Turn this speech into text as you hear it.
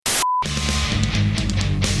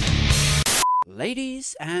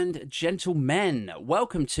Ladies and gentlemen,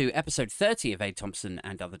 welcome to episode 30 of A. Thompson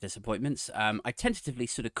and Other Disappointments. I tentatively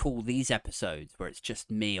sort of call these episodes, where it's just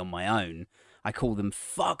me on my own, I call them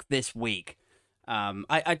Fuck This Week.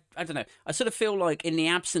 I don't know. I sort of feel like in the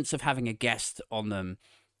absence of having a guest on them,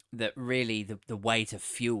 that really the way to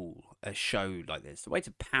fuel a show like this, the way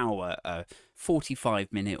to power a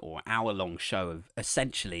 45-minute or hour-long show of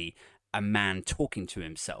essentially a man talking to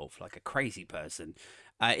himself like a crazy person,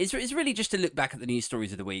 is really just to look back at the news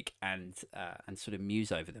stories of the week and sort of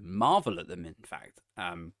muse over them, marvel at them, in fact.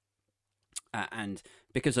 And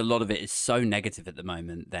because a lot of it is so negative at the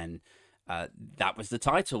moment, then that was the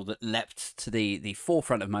title that leapt to the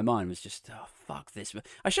forefront of my mind, was just, oh, fuck this.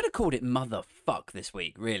 I should have called it Motherfuck This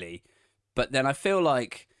Week, really. But then I feel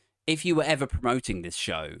like if you were ever promoting this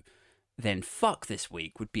show, then Fuck This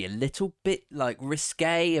Week would be a little bit like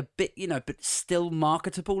risque, a bit, but still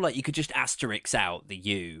marketable. Like you could just asterisk out the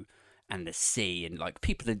U and the C, and like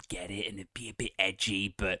people would get it and it'd be a bit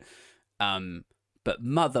edgy, but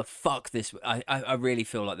Motherfuck This, I really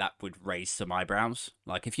feel like that would raise some eyebrows.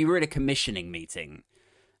 Like if you were in a commissioning meeting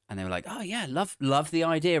and they were like, oh yeah, love the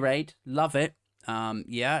idea, Aid, love it.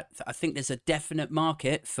 Yeah, I think there's a definite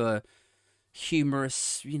market for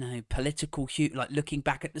humorous, political, like looking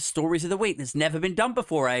back at the stories of the week. That's never been done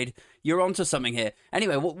before, Aid. You're onto something here.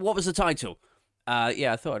 Anyway, what was the title?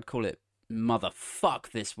 Yeah, I thought I'd call it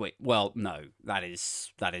Motherfuck This Week. Well, no, that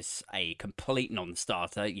is a complete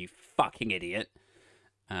non-starter, you fucking idiot.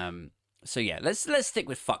 So yeah, let's stick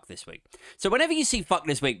with Fuck This Week. So whenever you see Fuck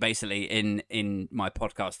This Week, basically in my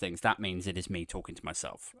podcast things, that means it is me talking to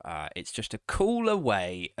myself. It's just a cooler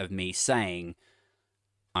way of me saying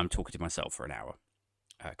I'm talking to myself for an hour,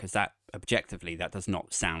 because that objectively that does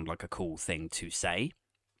not sound like a cool thing to say.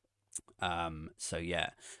 So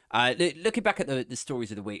yeah, looking back at the stories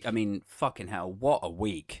of the week, I mean, fucking hell, what a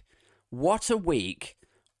week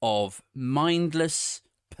of mindless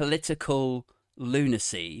political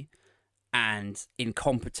lunacy and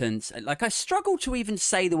incompetence. Like, I struggle to even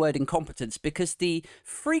say the word incompetence, because the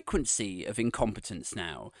frequency of incompetence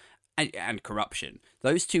now and corruption,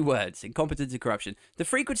 those two words, incompetence and corruption, the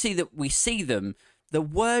frequency that we see them, the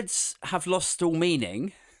words have lost all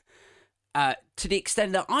meaning, to the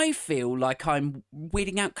extent that I feel like I'm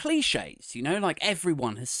weeding out cliches, like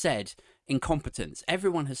everyone has said incompetence,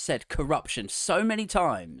 everyone has said corruption so many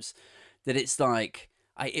times that it's like,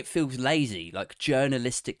 it feels lazy, like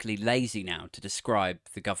journalistically lazy now to describe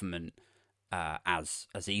the government as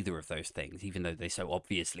either of those things, even though they so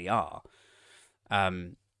obviously are.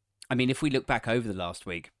 I mean, if we look back over the last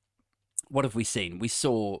week, what have we seen? We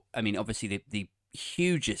saw, I mean, obviously the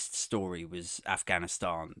hugest story was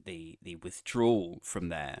Afghanistan, the withdrawal from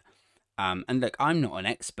there. And look, I'm not an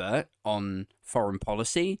expert on foreign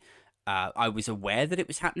policy. I was aware that it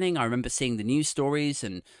was happening. I remember seeing the news stories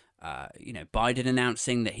and, Biden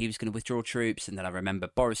announcing that he was going to withdraw troops. And then I remember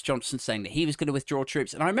Boris Johnson saying that he was going to withdraw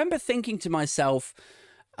troops. And I remember thinking to myself,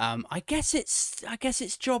 I guess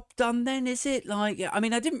it's job done then, is it? Like, I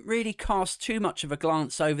mean, I didn't really cast too much of a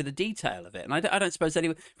glance over the detail of it, and I don't suppose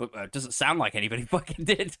anyone. It doesn't sound like anybody fucking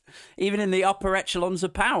did, even in the upper echelons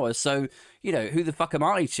of power. So, who the fuck am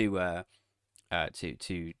I to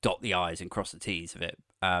dot the i's and cross the t's of it?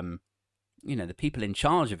 The people in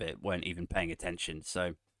charge of it weren't even paying attention.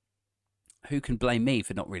 So, who can blame me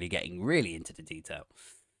for not really getting really into the detail?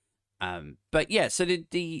 But yeah, so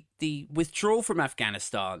the withdrawal from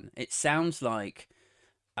Afghanistan, it sounds like,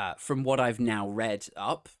 from what I've now read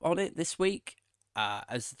up on it this week,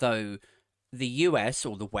 as though the US,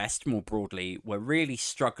 or the West more broadly, were really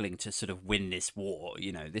struggling to sort of win this war.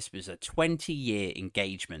 This was a 20-year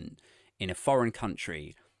engagement in a foreign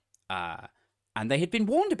country, and they had been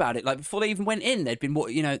warned about it. Like, before they even went in, they'd been,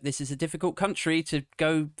 this is a difficult country to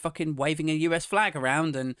go fucking waving a US flag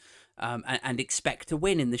around and expect to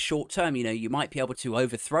win in the short term. You might be able to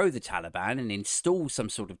overthrow the Taliban and install some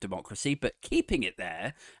sort of democracy, but keeping it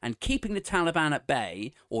there and keeping the Taliban at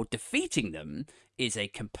bay, or defeating them, is a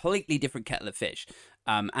completely different kettle of fish.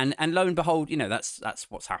 And lo and behold, that's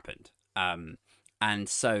what's happened. And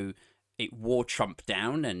so it wore Trump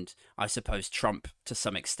down, and I suppose Trump, to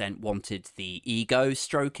some extent, wanted the ego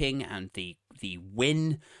stroking and the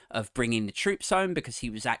win of bringing the troops home, because he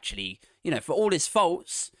was actually, for all his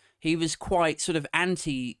faults, he was quite sort of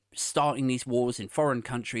anti starting these wars in foreign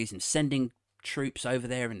countries and sending troops over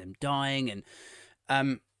there and them dying.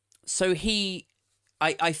 And so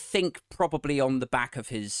I think probably on the back of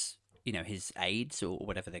his, his aides, or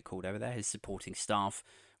whatever they're called over there, his supporting staff,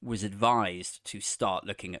 was advised to start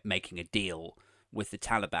looking at making a deal with the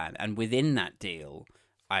Taliban. And within that deal,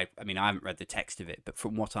 I mean, I haven't read the text of it, but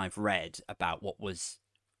from what I've read about what was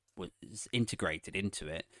was integrated into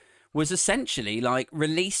it, was essentially like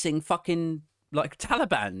releasing fucking like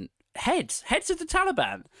Taliban heads of the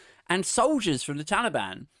Taliban and soldiers from the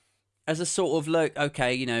Taliban as a sort of look,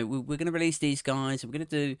 okay, you know, we're going to release these guys, we're going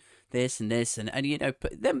to do this and this, and you know,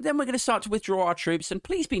 then we're going to start to withdraw our troops, and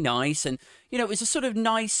please be nice. And, you know, it was a sort of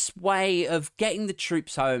nice way of getting the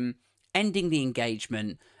troops home, ending the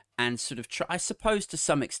engagement, and sort of, I suppose to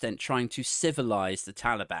some extent, trying to civilize the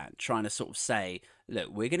Taliban, trying to sort of say, look,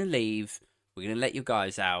 we're going to leave, we're going to let you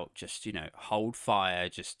guys out, just, you know, hold fire,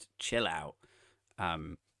 just chill out.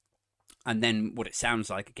 And then what it sounds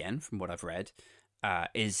like, again, from what I've read,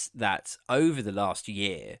 is that over the last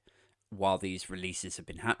year, while these releases have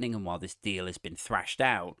been happening and while this deal has been thrashed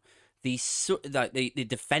out, the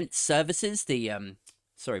defense services,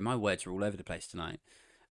 sorry, my words are all over the place tonight.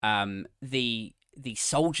 The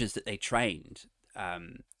soldiers that they trained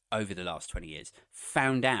over the last 20 years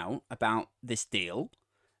found out about this deal,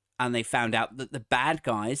 and they found out that the bad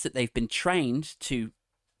guys that they've been trained to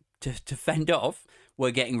fend off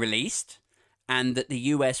were getting released, and that the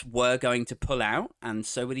US were going to pull out, and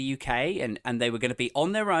so were the UK, and they were going to be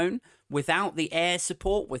on their own without the air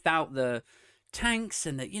support, without the tanks,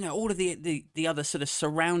 and the, you know, all of the other sort of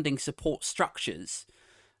surrounding support structures.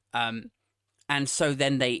 And so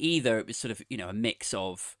then it was sort of, you know, a mix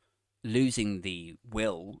of losing the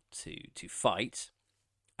will to fight,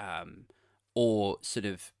 or sort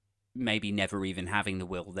of maybe never even having the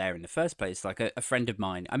will there in the first place. Like a friend of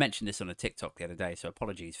mine, I mentioned this on a TikTok the other day, so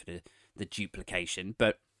apologies for the duplication,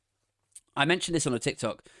 but I mentioned this on a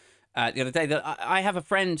TikTok the other day, that I have a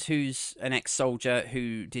friend who's an ex-soldier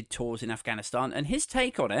who did tours in Afghanistan, and his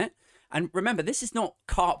take on it, and remember, this is not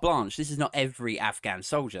carte blanche, this is not every Afghan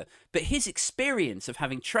soldier, but his experience of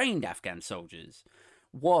having trained Afghan soldiers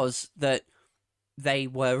was that they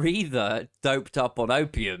were either doped up on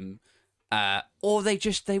opium, or they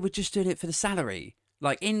were just doing it for the salary.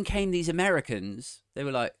 Like, in came these Americans, they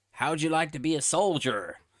were like, how'd you like to be a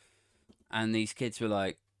soldier? And these kids were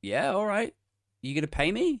like, yeah, all right. You gonna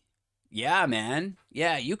pay me? Yeah, man.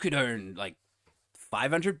 Yeah, you could earn like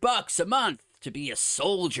 $500 a month to be a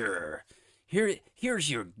soldier. Here's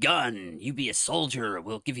your gun. You be a soldier.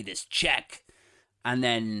 We'll give you this check. And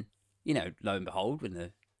then, you know, lo and behold,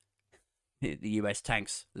 when the US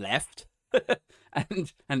tanks left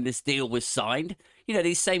and this deal was signed, you know,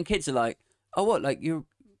 these same kids are like, oh, what? Like, you're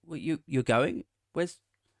going? Where's?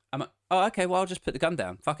 I'm like, oh, okay, well, I'll just put the gun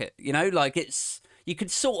down. Fuck it. You know, like, you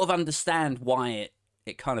could sort of understand why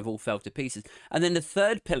it kind of all fell to pieces. And then the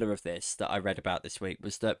third pillar of this that I read about this week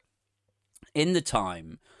was that in the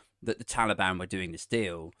time that the Taliban were doing this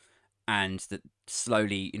deal, and that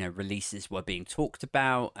slowly, you know, releases were being talked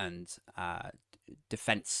about, and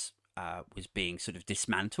defense was being sort of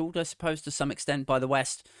dismantled, I suppose, to some extent by the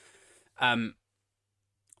West, that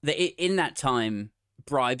in that time,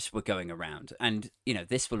 bribes were going around, and, you know,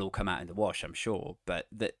 this will all come out in the wash, I'm sure, but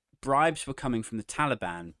that bribes were coming from the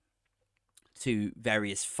Taliban to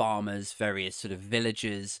various farmers, various sort of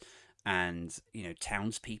villagers, and, you know,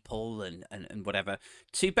 townspeople and whatever,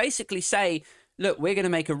 to basically say, look, we're going to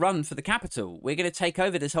make a run for the capital. We're going to take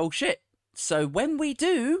over this whole shit. So when we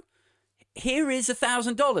do, here is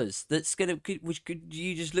 $1,000. That's going to, could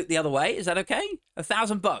you just look the other way? Is that okay?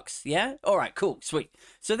 $1,000. Yeah. All right, cool. Sweet.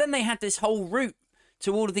 So then they had this whole route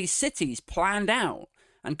to all of these cities planned out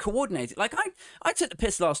and coordinated. Like, I took the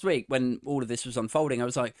piss last week when all of this was unfolding. I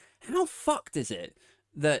was like, how fucked is it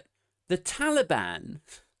that the Taliban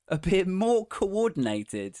appear more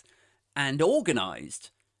coordinated and organized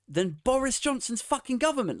than Boris Johnson's fucking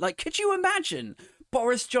government? Like, could you imagine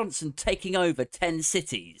Boris Johnson taking over 10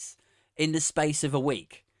 cities in the space of a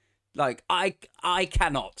week? Like, I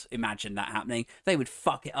cannot imagine that happening. They would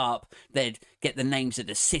fuck it up. They'd get the names of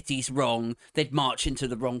the cities wrong. They'd march into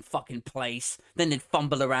the wrong fucking place. Then they'd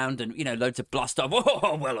fumble around and, you know, loads of bluster.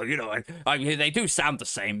 Oh, well, you know, they do sound the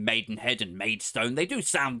same. Maidenhead and Maidstone. They do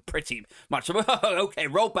sound pretty much. Okay,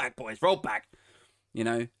 roll back, boys, roll back. You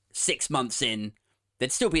know, 6 months in,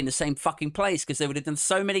 they'd still be in the same fucking place because they would have done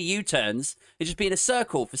so many U-turns. It'd just be in a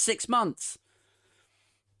circle for 6 months.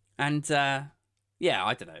 And, yeah,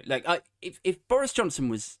 I don't know. Like, if Boris Johnson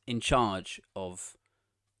was in charge of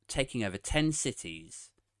taking over 10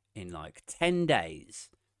 cities in like 10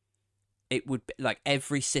 days, it would be like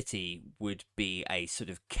every city would be a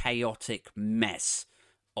sort of chaotic mess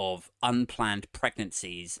of unplanned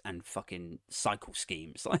pregnancies and fucking cycle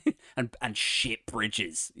schemes, like, and shit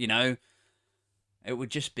bridges, you know? It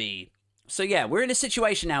would just be. So yeah, we're in a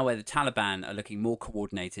situation now where the Taliban are looking more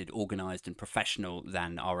coordinated, organised and professional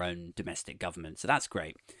than our own domestic government. So that's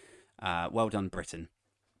great. Well done, Britain.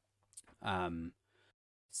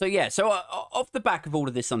 So yeah, so off the back of all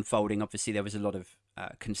of this unfolding, obviously there was a lot of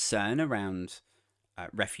concern around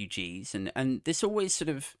refugees, and this always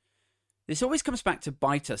comes back to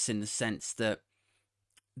bite us in the sense that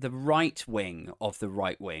the right wing of the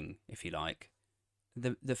right wing, if you like,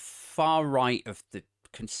 the far right of the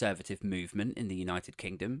conservative movement in the United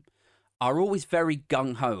Kingdom are always very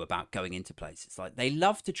gung-ho about going into places. Like, they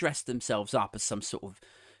love to dress themselves up as some sort of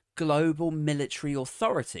global military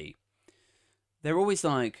authority. They're always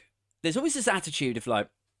like, there's always this attitude of like,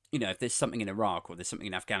 you know, if there's something in Iraq or there's something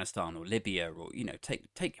in Afghanistan or Libya or, you know, take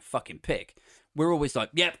your fucking pick. We're always like,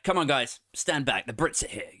 yep, come on, guys, stand back. The Brits are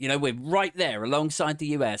here. You know, we're right there alongside the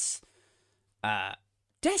US,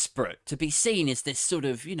 desperate to be seen as this sort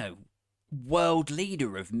of, you know, world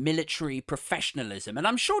leader of military professionalism. And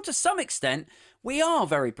I'm sure to some extent we are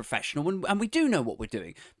very professional and we do know what we're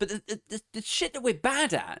doing. But the shit that we're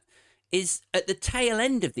bad at is at the tail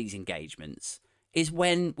end of these engagements is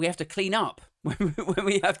when we have to clean up, when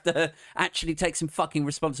we have to actually take some fucking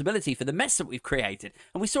responsibility for the mess that we've created.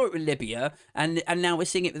 And we saw it with Libya, and now we're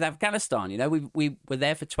seeing it with Afghanistan. You know, we were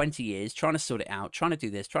there for 20 years trying to sort it out, trying to do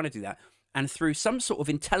this, trying to do that. And through some sort of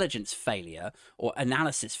intelligence failure or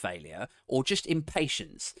analysis failure or just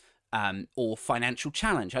impatience or financial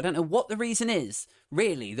challenge, I don't know what the reason is,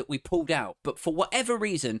 really, that we pulled out. But for whatever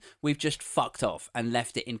reason, we've just fucked off and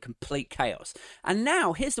left it in complete chaos. And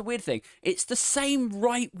now, here's the weird thing. It's the same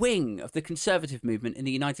right wing of the conservative movement in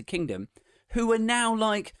the United Kingdom who are now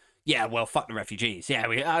like, yeah, well, fuck the refugees. Yeah,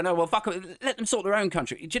 well, fuck them. Let them sort their own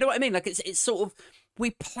country. Do you know what I mean? Like, it's sort of,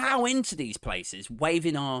 we plow into these places,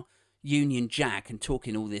 waving our Union Jack and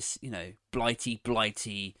talking all this, you know,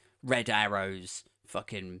 blighty, red arrows,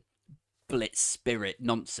 fucking blitz spirit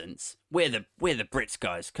nonsense. We're the Brits,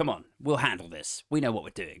 guys. Come on, we'll handle this. We know what we're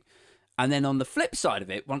doing. And then on the flip side of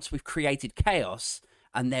it, once we've created chaos,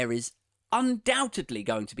 and there is undoubtedly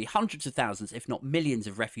going to be hundreds of thousands, if not millions,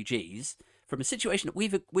 of refugees from a situation that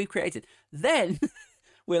we've created, then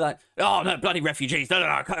we're like, oh no, bloody refugees! No,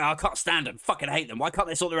 I can't stand them. Fucking hate them. Why can't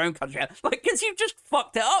they sort their own country out? Like, because you've just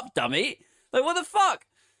fucked it up, dummy. Like, what the fuck?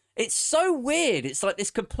 It's so weird. It's like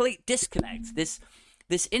this complete disconnect. This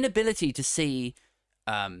inability to see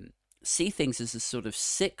things as a sort of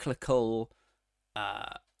cyclical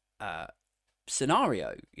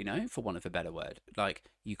scenario, you know, for want of a better word. Like,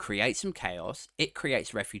 you create some chaos, it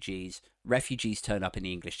creates refugees turn up in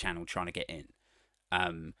the English Channel trying to get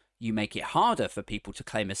in. You make it harder for people to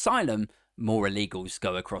claim asylum, more illegals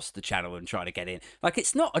go across the channel and try to get in. Like,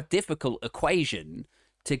 it's not a difficult equation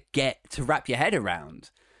to wrap your head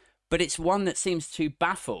around, but it's one that seems to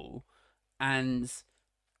baffle and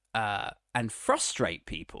frustrate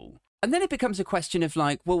people. And then it becomes a question of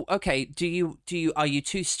like, well, okay, are you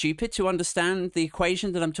too stupid to understand the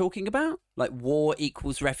equation that I'm talking about? Like, war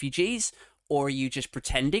equals refugees, or are you just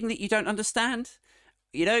pretending that you don't understand?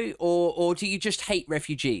 You know, or do you just hate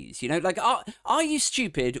refugees? You know, like, are you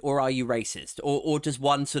stupid or are you racist? Or does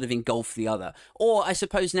one sort of engulf the other? Or I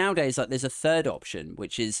suppose nowadays, like, there's a third option,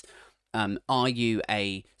 which is, are you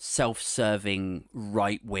a self-serving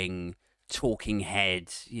right-wing talking head,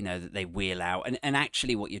 you know, that they wheel out? And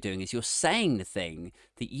actually what you're doing is you're saying the thing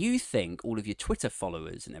that you think all of your Twitter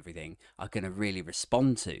followers and everything are going to really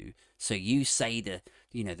respond to. So you say the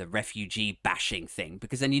refugee bashing thing,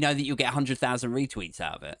 because then you know that you'll get 100,000 retweets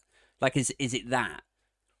out of it. Like, is it that?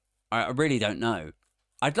 I really don't know.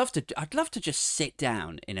 I'd love to just sit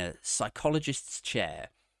down in a psychologist's chair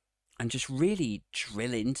and just really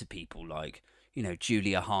drill into people like, you know,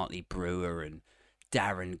 Julia Hartley-Brewer and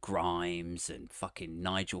Darren Grimes and fucking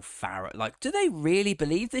Nigel Farage. Like, do they really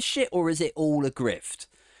believe this shit, or is it all a grift?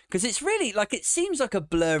 Because it's really, like, it seems like a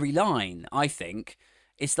blurry line, I think.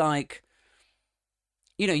 It's like,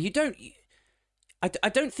 you know, I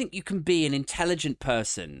don't think you can be an intelligent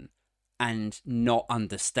person and not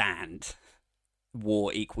understand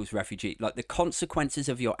war equals refugee, like the consequences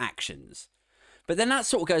of your actions. But then that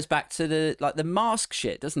sort of goes back to the mask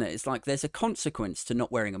shit, doesn't it? It's like, there's a consequence to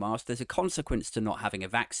not wearing a mask. There's a consequence to not having a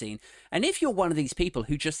vaccine. And if you're one of these people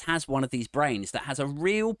who just has one of these brains that has a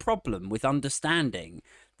real problem with understanding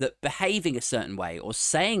that behaving a certain way or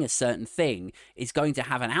saying a certain thing is going to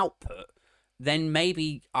have an output, then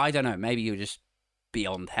maybe, I don't know, maybe you're just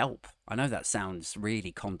beyond help. I know that sounds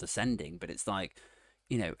really condescending, but it's like,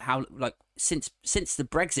 you know, how, like, since the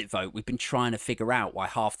Brexit vote, we've been trying to figure out why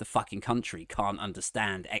half the fucking country can't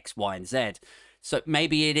understand X, Y, and Z. So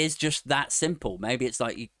maybe it is just that simple. Maybe it's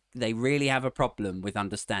like they really have a problem with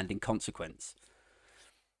understanding consequence.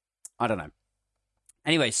 I don't know.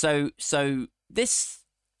 Anyway, so this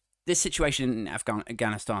situation in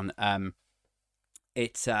Afghanistan,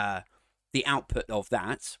 the output of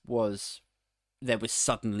that was there was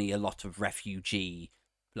suddenly a lot of refugee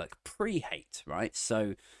like pre-hate, right?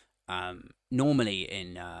 So normally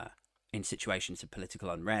in situations of political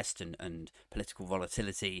unrest and political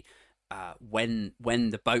volatility, when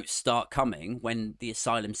the boats start coming, when the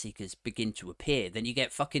asylum seekers begin to appear, then you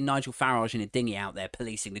get fucking Nigel Farage in a dinghy out there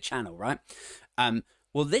policing the channel, right?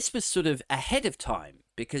 Well, this was sort of ahead of time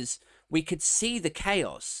because we could see the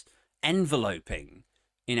chaos enveloping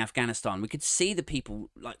in Afghanistan. We could see the people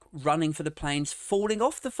like running for the planes, falling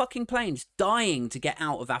off the fucking planes, dying to get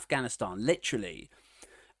out of Afghanistan, literally.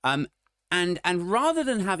 And rather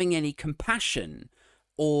than having any compassion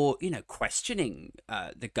or, you know, questioning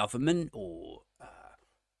the government or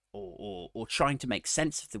trying to make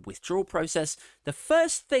sense of the withdrawal process, the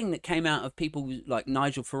first thing that came out of people like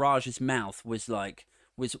Nigel Farage's mouth was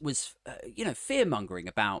you know, fear mongering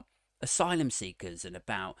about asylum seekers and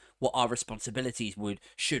about what our responsibilities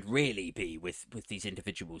should really be with these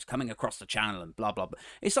individuals coming across the channel and blah blah blah.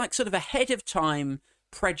 It's like sort of ahead of time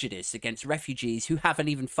prejudice against refugees who haven't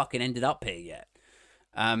even fucking ended up here yet.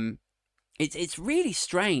 It's really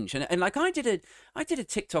strange, and like I did a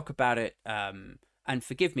TikTok about it. And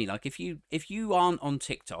forgive me, like if you aren't on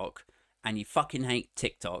TikTok and you fucking hate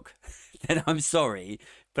TikTok, then I'm sorry,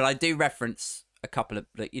 but I do reference a couple of,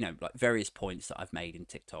 you know, like various points that I've made in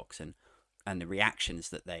TikToks and the reactions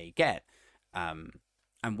that they get. And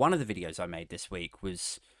one of the videos I made this week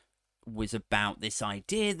was about this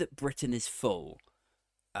idea that Britain is full.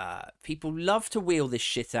 People love to wheel this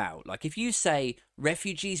shit out. Like if you say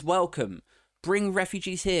refugees welcome, bring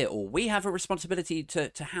refugees here, or we have a responsibility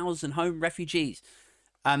to house and home refugees.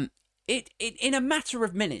 It in a matter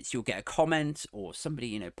of minutes, you'll get a comment or somebody,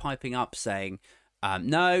 you know, piping up saying,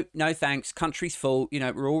 no thanks, country's full, you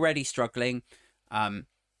know, we're already struggling. And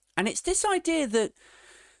it's this idea that,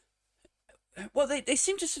 well, they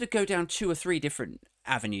seem to sort of go down 2 or 3 different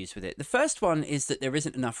avenues with it. The first one is that there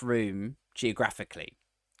isn't enough room geographically,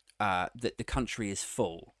 that the country is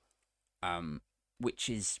full, which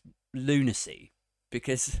is lunacy.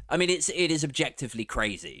 Because, I mean, it is objectively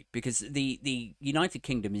crazy, because the United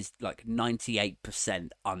Kingdom is like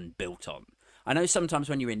 98% unbuilt on. I know sometimes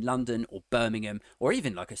when you're in London or Birmingham or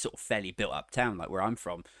even like a sort of fairly built up town like where I'm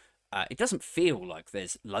from, it doesn't feel like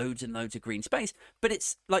there's loads and loads of green space, but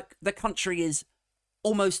it's like the country is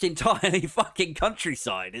almost entirely fucking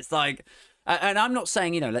countryside. It's like, and I'm not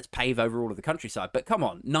saying, you know, let's pave over all of the countryside, but come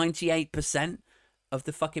on, 98% of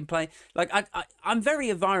the fucking plane. Like I'm very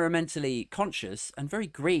environmentally conscious and very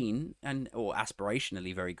green or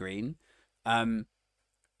aspirationally very green.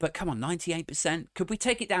 But come on, 98%. Could we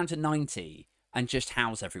take it down to 90 and just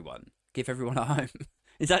house everyone? Give everyone a home?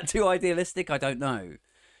 Is that too idealistic? I don't know.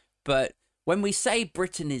 But when we say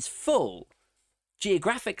Britain is full,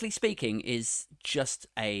 geographically speaking, is just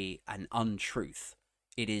an untruth.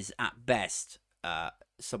 It is at best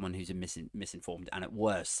someone who's misinformed, and at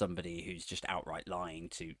worst somebody who's just outright lying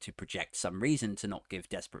to project some reason to not give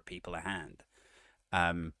desperate people a hand.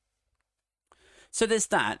 So there's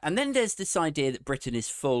that, and then there's this idea that Britain is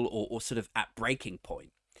full or sort of at breaking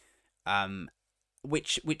point,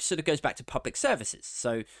 which sort of goes back to public services.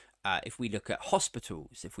 So if we look at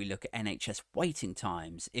hospitals, if we look at NHS waiting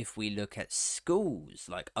times, if we look at schools,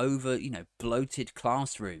 like over, you know, bloated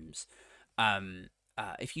classrooms,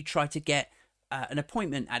 if you try to get an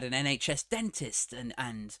appointment at an NHS dentist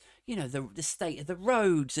and you know, the state of the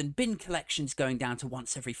roads and bin collections going down to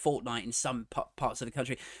once every fortnight in some parts of the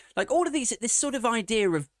country, like all of this sort of idea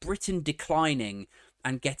of Britain declining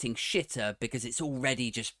and getting shitter because it's already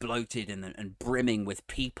just bloated and brimming with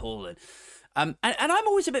people. And I'm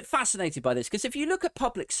always a bit fascinated by this, because if you look at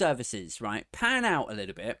public services, right, pan out a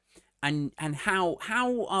little bit, and how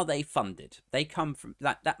are they funded? They come from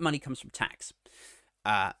that money comes from tax.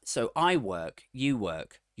 So I work, you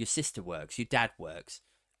work, your sister works, your dad works,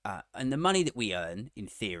 and the money that we earn, in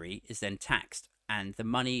theory, is then taxed, and the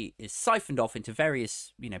money is siphoned off into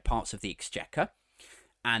various, you know, parts of the exchequer,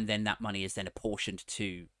 and then that money is then apportioned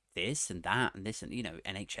to this and that and this and, you know,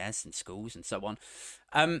 NHS and schools and so on.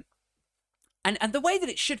 And the way that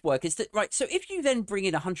it should work is that, right, so if you then bring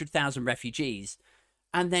in 100,000 refugees,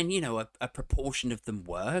 and then, you know, a proportion of them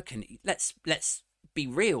work, and let's be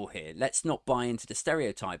real here. Let's not buy into the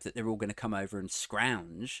stereotype that they're all going to come over and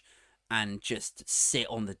scrounge and just sit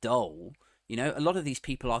on the dole. You know, a lot of these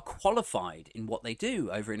people are qualified in what they do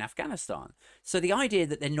over in Afghanistan. So the idea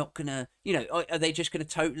that they're not going to, you know, are they just going to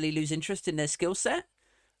totally lose interest in their skill set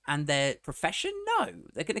and their profession? No,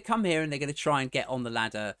 they're going to come here and they're going to try and get on the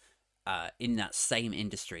ladder in that same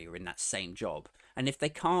industry or in that same job. And if they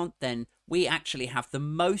can't, then we actually have the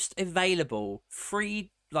most available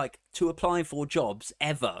free, like, to apply for jobs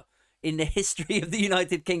ever in the history of the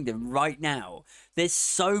United Kingdom right now. There's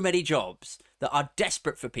so many jobs that are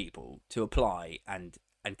desperate for people to apply and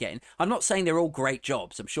get in. I'm not saying they're all great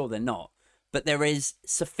jobs. I'm sure they're not. But there is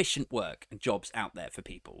sufficient work and jobs out there for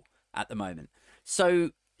people at the moment.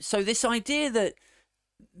 So this idea that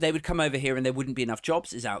they would come over here and there wouldn't be enough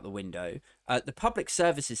jobs is out the window. The public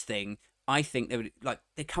services thing, I think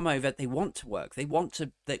they come over, they want to work.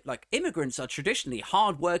 Immigrants are traditionally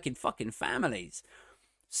hard-working fucking families.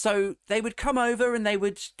 So they would come over and they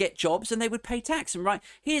would get jobs and they would pay tax. And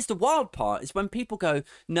here's the wild part is when people go,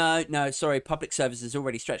 no, sorry, public service is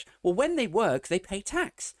already stretched. Well, when they work, they pay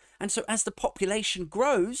tax. And so as the population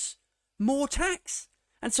grows, more tax.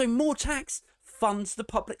 And so more tax funds the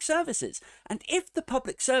public services. And if the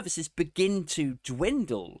public services begin to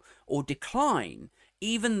dwindle or decline,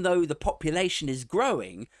 even though the population is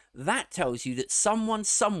growing, that tells you that someone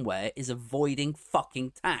somewhere is avoiding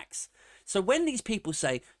fucking tax. So when these people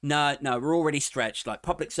say, no, we're already stretched, like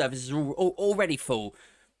public services are already full,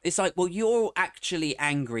 it's like, well, you're actually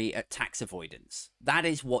angry at tax avoidance. That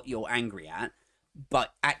is what you're angry at.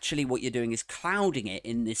 But actually what you're doing is clouding it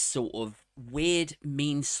in this sort of weird,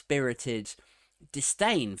 mean-spirited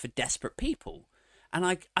disdain for desperate people. And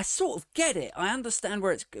I sort of get it. I understand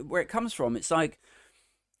where it comes from. It's like,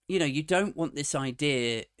 you don't want this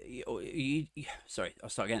idea, sorry, I'll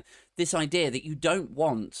start again. This idea that you don't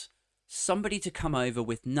want somebody to come over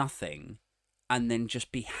with nothing and then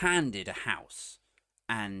just be handed a house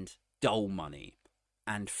and dole money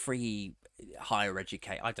and free higher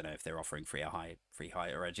education. I don't know if they're offering free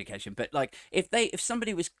higher education, but like if they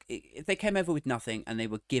came over with nothing and they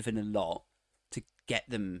were given a lot to get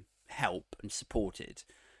them help and supported,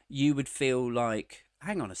 you would feel like,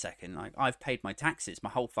 hang on a second, like I've paid my taxes my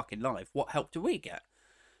whole fucking life. What help do we get?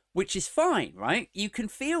 Which is fine, right? You can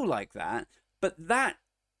feel like that, but that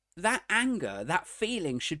anger, that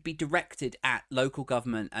feeling should be directed at local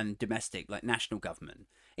government and domestic, like national government.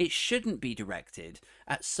 It shouldn't be directed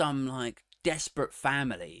at some like desperate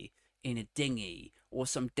family in a dinghy or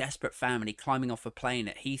some desperate family climbing off a plane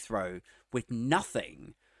at Heathrow with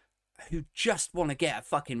nothing, who just want to get a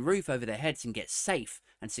fucking roof over their heads and get safe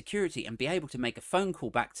and security and be able to make a phone call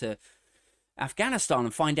back to Afghanistan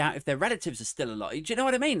and find out if their relatives are still alive. Do you know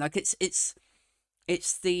what I mean? Like it's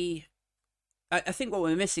the, I think what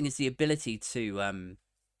we're missing is the ability to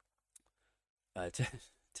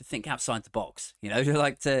think outside the box.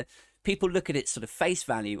 People look at it sort of face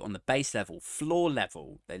value on the base level, floor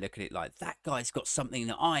level. They look at it like, that guy's got something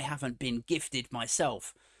that I haven't been gifted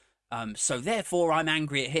myself. So therefore I'm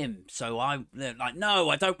angry at him. So they're like, no,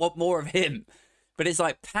 I don't want more of him. But it's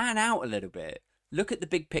like, pan out a little bit, look at the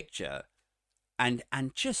big picture and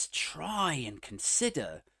just try and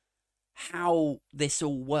consider how this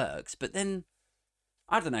all works. But then,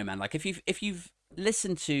 I don't know, man, like if you've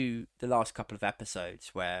listened to the last couple of episodes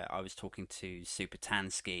where I was talking to Super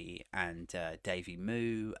Tansky and Davey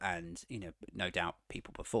Moo and, no doubt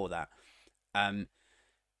people before that,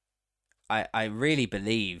 I really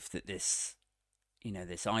believe that this,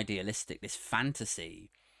 this idealistic, this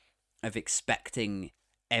fantasy of expecting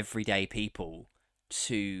everyday people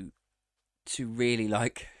to really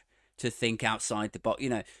like to think outside the box.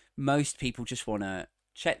 Most people just want to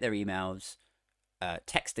check their emails,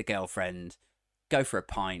 text a girlfriend, go for a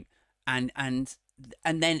pint, and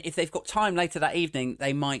then if they've got time later that evening,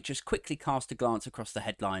 they might just quickly cast a glance across the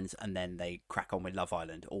headlines and then they crack on with Love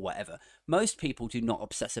Island or whatever. Most people do not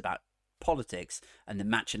obsess about politics and the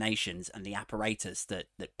machinations and the apparatus that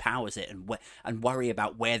powers it and worry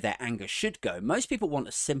about where their anger should go. Most people want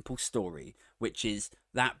a simple story, which is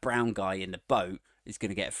that brown guy in the boat is going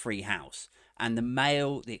to get a free house. And the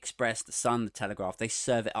Mail, the Express, the Sun, the Telegraph, they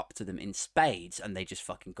serve it up to them in spades and they just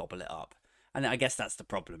fucking gobble it up. And I guess that's the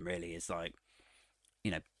problem, really, is like,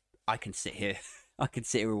 I can sit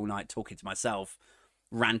here all night talking to myself,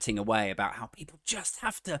 ranting away about how people just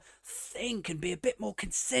have to think and be a bit more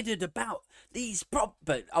considered about these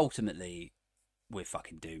but ultimately we're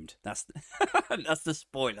fucking doomed. That's that's the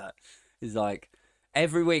spoiler. Is like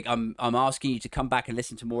every week I'm asking you to come back and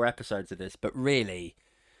listen to more episodes of this, but really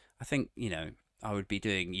I think I would be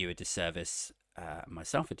doing you a disservice,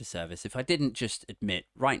 myself a disservice, if I didn't just admit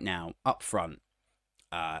right now up front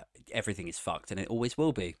everything is fucked and it always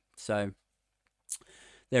will be. So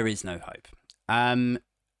there is no hope.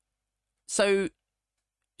 So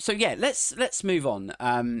yeah, let's move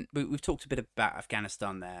on. We've talked a bit about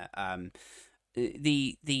Afghanistan there.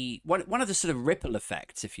 The one of the sort of ripple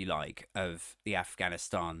effects, if you like, of the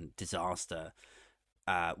Afghanistan disaster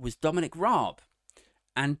was Dominic Raab,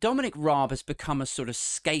 and Dominic Raab has become a sort of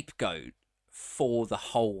scapegoat for the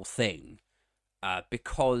whole thing.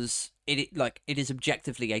 because it is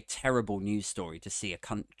objectively a terrible news story to see a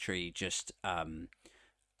country just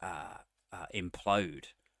implode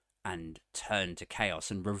and turn to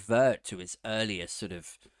chaos and revert to its earlier sort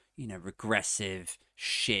of, regressive,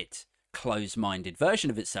 shit, closed-minded version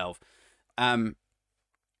of itself. And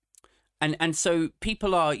so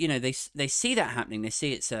people are, they see that happening. They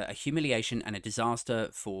see it's a humiliation and a disaster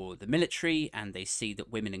for the military, and they see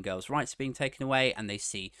that women and girls' rights are being taken away, and they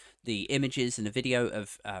see the images and the video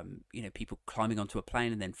of, people climbing onto a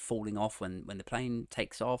plane and then falling off when the plane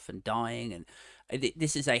takes off and dying. And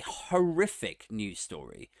this is a horrific news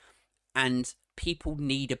story, and people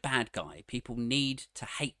need a bad guy. People need to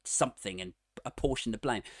hate something and apportion the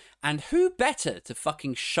blame. And who better to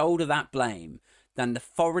fucking shoulder that blame than the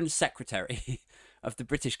Foreign Secretary of the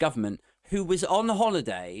British government, who was on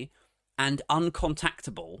holiday and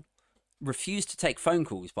uncontactable, refused to take phone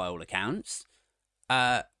calls by all accounts,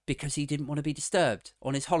 because he didn't want to be disturbed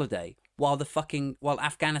on his holiday while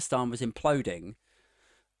Afghanistan was imploding.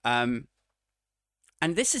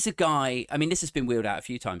 And this is a guy, I mean, this has been wheeled out a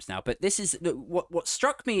few times now, but this is what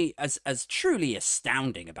struck me as truly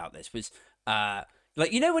astounding about this was,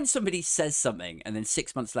 when somebody says something and then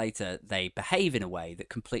 6 months later they behave in a way that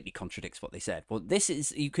completely contradicts what they said. Well,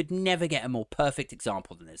 you could never get a more perfect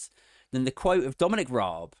example than the quote of Dominic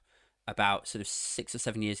Raab about sort of 6 or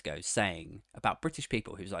 7 years ago, saying about British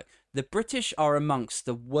people, who was like, the British are amongst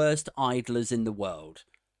the worst idlers in the world.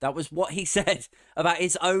 That was what he said about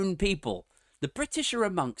his own people. The British are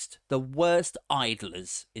amongst the worst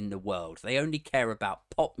idlers in the world. They only care about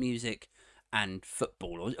pop music and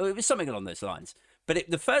football, or it was something along those lines. But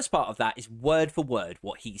the first part of that is word for word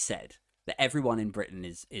what he said, that everyone in Britain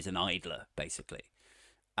is an idler, basically.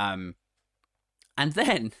 And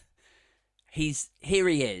then here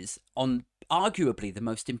he is on arguably the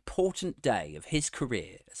most important day of his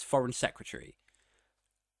career as Foreign Secretary,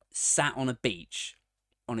 sat on a beach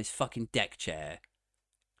on his fucking deck chair,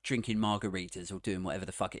 drinking margaritas or doing whatever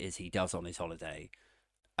the fuck it is he does on his holiday.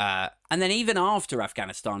 And then even after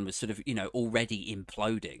Afghanistan was sort of, already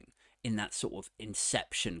imploding in that sort of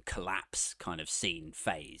inception collapse kind of scene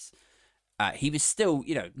phase, he was still,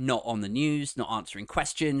 not on the news, not answering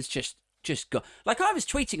questions, just go. Like, I was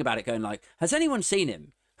tweeting about it going like, has anyone seen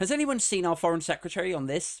him? Has anyone seen our Foreign Secretary on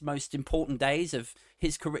this most important days of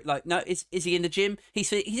his career? Like, no, is he in the gym?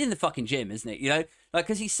 He's in the fucking gym, isn't it?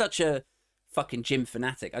 Because he's such a fucking gym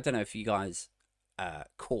fanatic. I don't know if you guys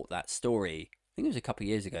caught that story. I think it was a couple of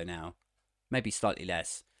years ago now, maybe slightly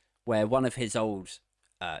less, where one of his old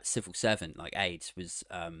civil servant, like aides, was,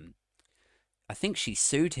 I think she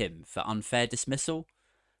sued him for unfair dismissal.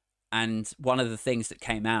 And one of the things that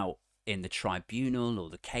came out in the tribunal or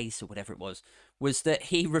the case or whatever it was that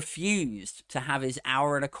he refused to have his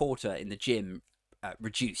hour and a quarter in the gym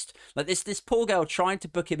reduced. Like this poor girl tried to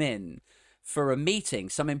book him in for a meeting,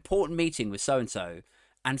 some important meeting with so-and-so.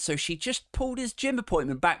 And so she just pulled his gym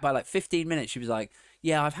appointment back by like 15 minutes. She was like,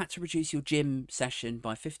 yeah, I've had to reduce your gym session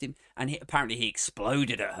by 15. And apparently he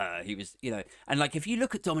exploded at her. He was, and like, if you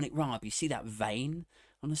look at Dominic Raab, you see that vein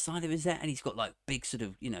on the side of his head, and he's got like big sort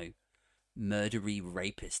of, murdery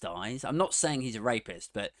rapist eyes. I'm not saying he's a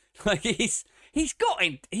rapist, but like he's got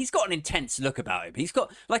an intense look about him. He's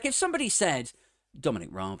got, like, if somebody said Dominic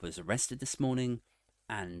Raab was arrested this morning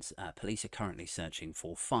and police are currently searching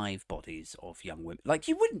for 5 bodies of young women, like,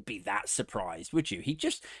 you wouldn't be that surprised, would you?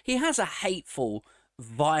 He has a hateful,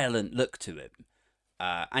 violent look to him,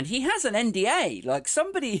 and he has an NDA. Like,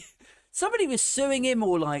 somebody was suing him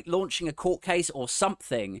or like launching a court case or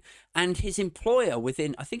something, and his employer,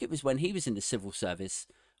 within, I think it was when he was in the civil service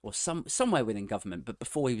or somewhere within government, but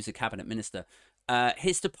before he was a cabinet minister,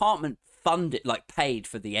 his department paid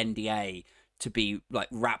for the NDA to be like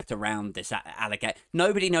wrapped around this allegation.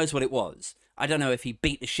 Nobody knows what it was. I don't know if he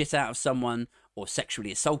beat the shit out of someone or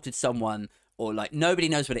sexually assaulted someone, or like, nobody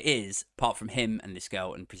knows what it is apart from him and this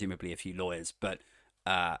girl and presumably a few lawyers. But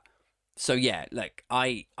so yeah, like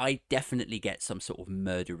I definitely get some sort of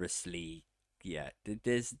murderously, yeah,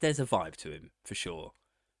 there's a vibe to him for sure.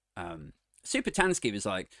 Super Tansky was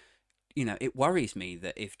like, it worries me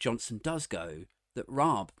that if Johnson does go, that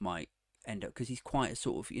Raab might end up, because he's quite a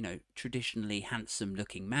sort of, traditionally handsome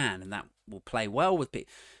looking man, and that will play well with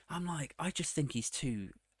people. I'm like, I just think he's too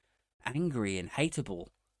angry and hateable.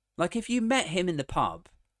 Like, if you met him in the pub,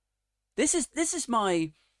 this is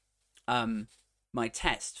my my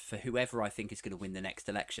test for whoever I think is going to win the next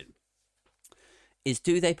election, is,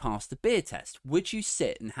 do they pass the beer test? Would you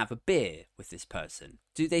sit and have a beer with this person?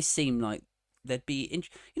 Do they seem like they'd be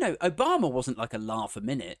Obama wasn't like a laugh a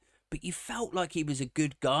minute, but you felt like he was a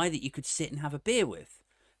good guy that you could sit and have a beer with.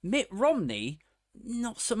 Mitt Romney,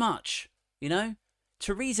 not so much. You know,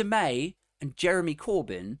 Theresa May and Jeremy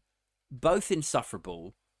Corbyn, both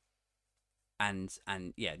insufferable, and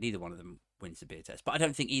yeah, neither one of them wins the beer test. But I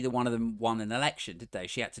don't think either one of them won an election, did they?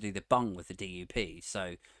 She had to do the bung with the DUP,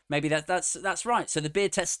 so maybe that's right. So the beer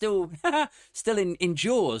test still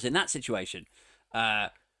endures in that situation.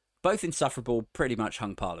 Both insufferable, pretty much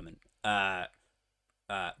hung Parliament.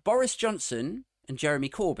 Boris Johnson and Jeremy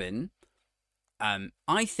Corbyn.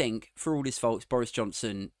 I think, for all his faults, Boris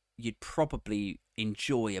Johnson, you'd probably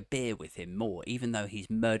enjoy a beer with him more, even though he's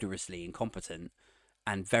murderously incompetent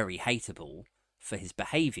and very hateable for his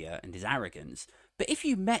behaviour and his arrogance. But if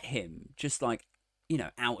you met him just like, you know,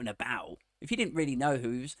 out and about, if you didn't really know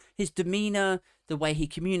who he was, his demeanour, the way he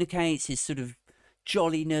communicates, his sort of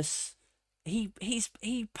jolliness, he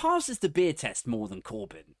passes the beer test more than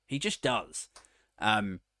Corbyn. He just does.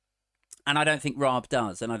 And I don't think Raab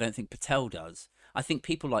does, and I don't think Patel does. I think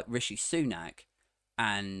people like Rishi Sunak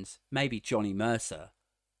and maybe Johnny Mercer,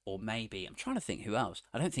 or maybe, I'm trying to think who else.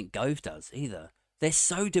 I don't think Gove does either. They're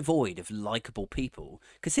so devoid of likeable people.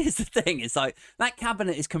 Because here's the thing, it's like, that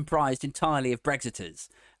cabinet is comprised entirely of Brexiters.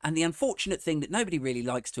 And the unfortunate thing that nobody really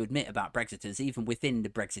likes to admit about Brexiters, even within the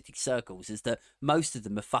Brexity circles, is that most of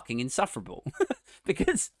them are fucking insufferable.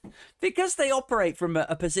 because they operate from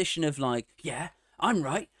a position of like, yeah, I'm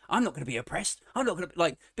right. I'm not going to be oppressed. I'm not going to,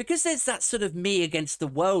 like, because there's that sort of me against the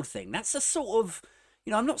world thing. That's a sort of,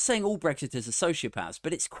 you know, I'm not saying all Brexiters are sociopaths,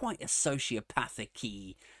 but it's quite a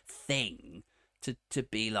sociopathic-y thing to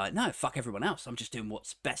be like, no, fuck everyone else. I'm just doing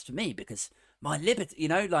what's best for me because my liberty, you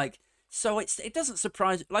know, like, so it doesn't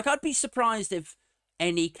surprise, like, I'd be surprised if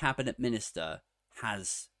any cabinet minister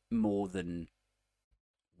has more than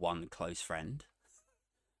one close friend.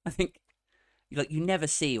 I think, like, you never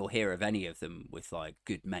see or hear of any of them with like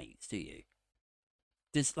good mates, do you?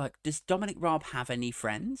 Does Dominic Raab have any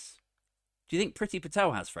friends? Do you think Priti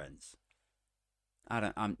Patel has friends?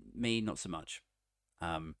 Me, not so much.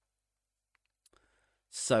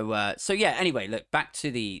 So yeah, anyway, look, back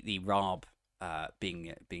to the Raab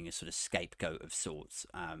being a sort of scapegoat of sorts.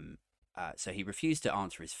 So he refused to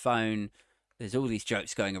answer his phone. There's all these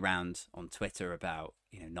jokes going around on Twitter about,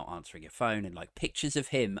 you know, not answering your phone and like pictures of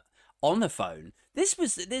him on the phone. This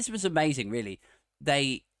was amazing, really.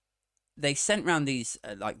 They sent round these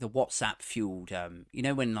like the WhatsApp fueled, you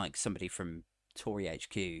know, when like somebody from Tory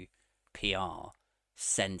HQ PR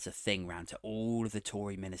sends a thing round to all of the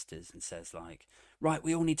Tory ministers and says like, right,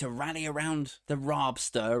 we all need to rally around the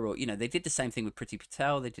Raabster, or, you know, they did the same thing with Priti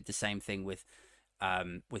Patel. They did the same thing with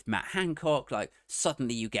Matt Hancock. Like,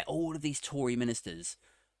 suddenly you get all of these Tory ministers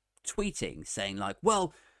tweeting saying like,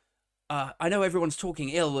 well, I know everyone's talking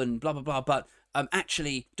ill and blah, blah, blah, but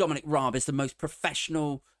actually Dominic Raab is the most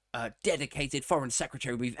professional, dedicated foreign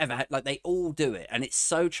secretary we've ever had. Like, they all do it, and it's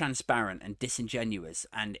so transparent and disingenuous,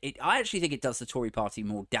 and I actually think it does the Tory party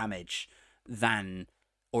more damage than,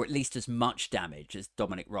 or at least as much damage as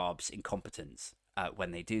Dominic Raab's incompetence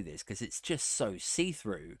when they do this, because it's just so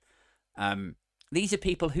see-through. These are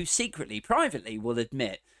people who secretly, privately will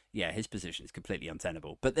admit, yeah, his position is completely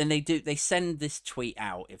untenable, but then they send this tweet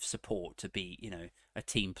out of support to be, you know, a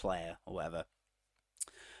team player or whatever.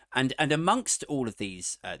 And amongst all of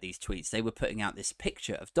these tweets, they were putting out this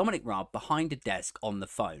picture of Dominic Raab behind a desk on the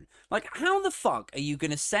phone. Like, how the fuck are you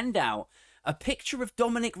going to send out a picture of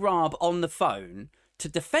Dominic Raab on the phone to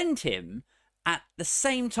defend him at the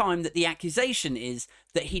same time that the accusation is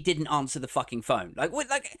that he didn't answer the fucking phone? Like, what,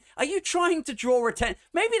 like, are you trying to draw attention?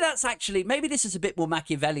 Maybe this is a bit more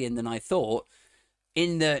Machiavellian than I thought,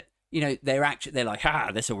 in that, you know, they're like,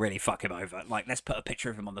 this will really fuck him over. Like, let's put a picture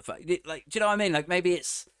of him on the phone. Like, do you know what I mean? Like, maybe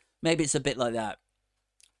it's a bit like that.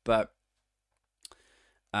 But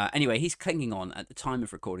anyway, he's clinging on at the time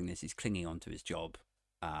of recording this. He's clinging on to his job,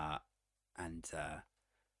 and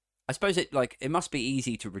I suppose it must be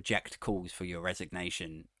easy to reject calls for your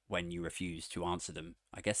resignation when you refuse to answer them.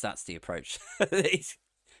 I guess that's the approach.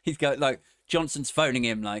 he's got, like, Johnson's phoning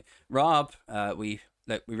him like, Raab, we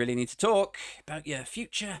really need to talk about your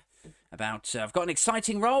future. About I've got an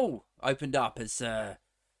exciting role opened up as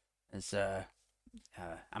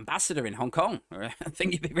ambassador in Hong Kong. I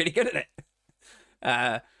think you'd be really good at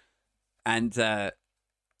it. And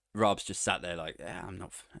Rob's just sat there like, yeah, I'm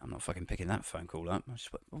not fucking picking that phone call up.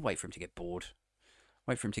 I'll wait for him to get bored.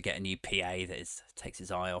 Wait for him to get a new PA that takes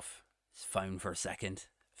his eye off his phone for a second.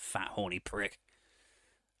 Fat horny prick.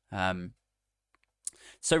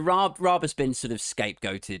 So Raab has been sort of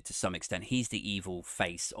scapegoated to some extent. He's the evil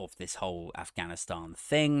face of this whole Afghanistan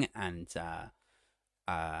thing, and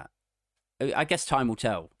I guess time will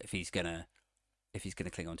tell if he's gonna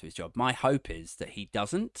cling on to his job. My hope is that he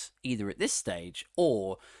doesn't, either at this stage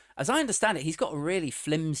or as I understand it, he's got a really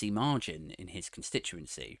flimsy margin in his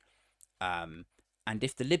constituency. And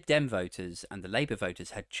if the Lib Dem voters and the Labour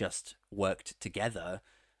voters had just worked together,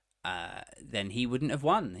 then he wouldn't have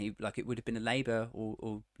won. It would have been a Labour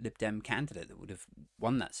or Lib Dem candidate that would have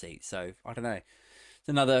won that seat. So I don't know. It's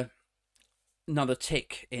another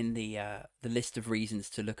tick in the list of reasons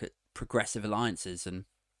to look at progressive alliances and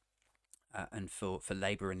for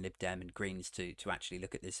Labour and Lib Dem and Greens to actually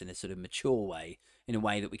look at this in a sort of mature way, in a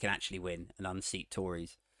way that we can actually win and unseat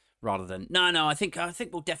Tories, rather than no. I think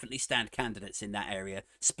we'll definitely stand candidates in that area,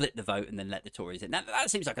 split the vote, and then let the Tories in. That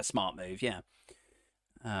seems like a smart move, yeah.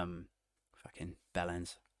 Fucking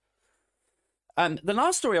bellends. The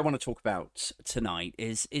last story I want to talk about tonight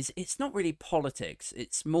is it's not really politics.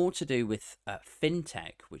 It's more to do with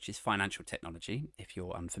fintech, which is financial technology, if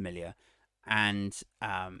you're unfamiliar, and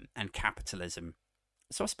capitalism.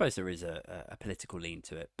 So I suppose there is a political lean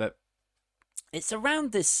to it, but it's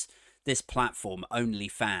around this platform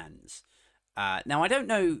OnlyFans. Now I don't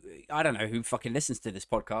know who fucking listens to this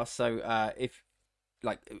podcast. So if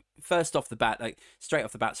first off the bat, straight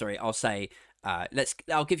off the bat, sorry, I'll say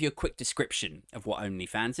I'll give you a quick description of what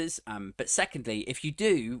OnlyFans is. But secondly, if you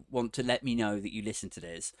do want to let me know that you listen to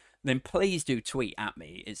this, then please do tweet at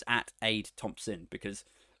me. It's at Aid Thompson, because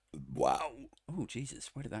wow, oh Jesus,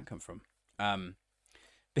 where did that come from?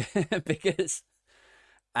 Because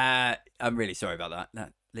I'm really sorry about that.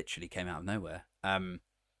 That literally came out of nowhere.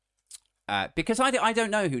 Because I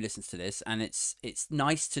don't know who listens to this, and it's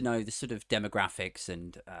nice to know the sort of demographics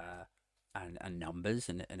and numbers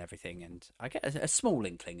and everything, and I get a small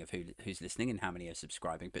inkling of who's listening and how many are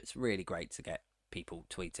subscribing. But it's really great to get people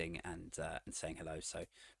tweeting and saying hello. So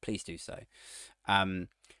please do so.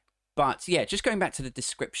 But yeah, just going back to the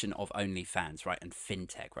description of OnlyFans, right, and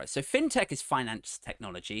fintech, right. So fintech is finance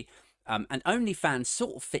technology, and OnlyFans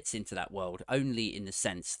sort of fits into that world only in the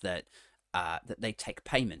sense that that they take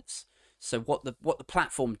payments. So what the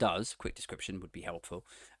platform does, quick description would be helpful.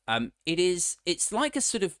 It's like a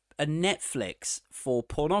sort of a Netflix for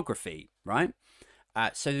pornography, right?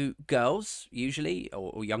 So girls usually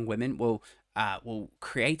or young women will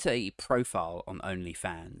create a profile on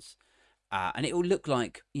OnlyFans, and it will look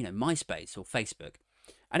like, you know, MySpace or Facebook,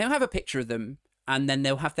 and it'll have a picture of them, and then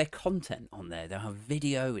they'll have their content on there. They'll have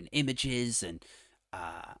video and images and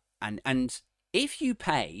if you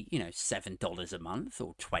pay, you know, $7 a month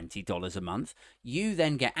or $20 a month, you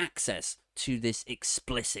then get access to this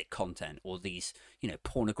explicit content or these, you know,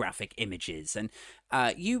 pornographic images. And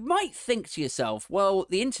you might think to yourself, well,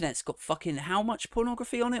 the internet's got fucking how much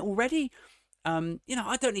pornography on it already? You know,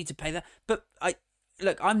 I don't need to pay that. But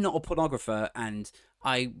I'm not a pornographer, and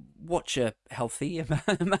I watch a healthy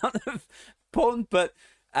amount of porn, but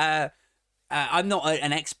I'm not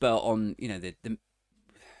an expert on, you know,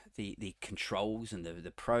 the controls and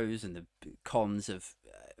the pros and the cons of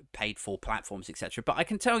paid for platforms, etc. But I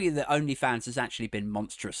can tell you that OnlyFans has actually been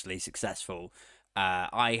monstrously successful.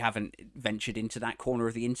 I haven't ventured into that corner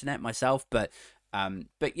of the internet myself, but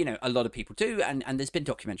you know, a lot of people do, and there's been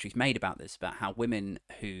documentaries made about this, about how women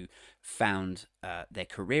who found their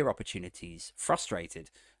career opportunities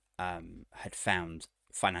frustrated had found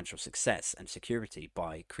financial success and security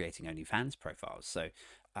by creating OnlyFans profiles. So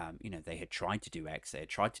you know, they had tried to do X, they had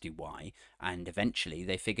tried to do Y, and eventually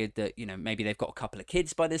they figured that, you know, maybe they've got a couple of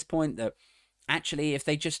kids by this point, that actually if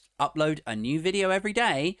they just upload a new video every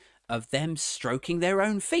day of them stroking their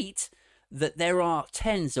own feet, that there are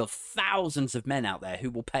tens of thousands of men out there who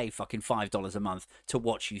will pay fucking $5 a month to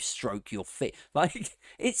watch you stroke your feet. Like,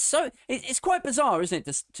 it's quite bizarre, isn't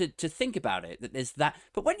it, to think about it, that there's that.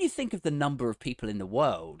 But when you think of the number of people in the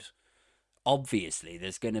world, obviously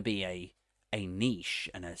there's going to be a niche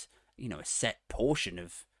and a set portion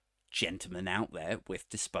of gentlemen out there with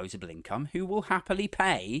disposable income who will happily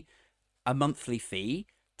pay a monthly fee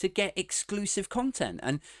to get exclusive content.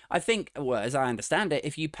 And I think, well, as I understand it,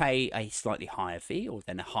 if you pay a slightly higher fee or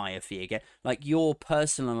then a higher fee again, like, your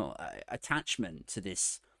personal attachment to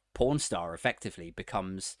this porn star effectively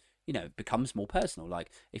becomes more personal.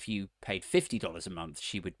 Like, if you paid $50 a month,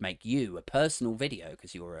 she would make you a personal video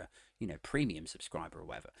because you're a, you know, premium subscriber or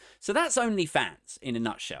whatever. So that's OnlyFans in a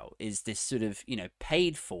nutshell, is this sort of, you know,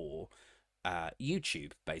 paid for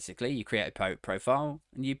YouTube. Basically, you create a profile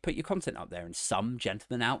and you put your content up there, and some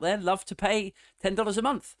gentlemen out there love to pay $10 a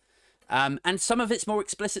month, and some of it's more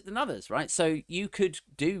explicit than others, right? So you could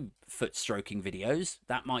do foot stroking videos,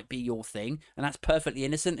 that might be your thing, and that's perfectly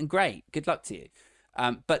innocent and great, good luck to you.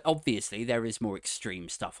 But obviously there is more extreme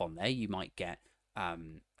stuff on there. You might get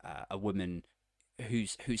a woman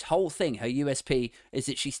whose whole thing, her USP, is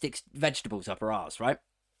that she sticks vegetables up her arse, right?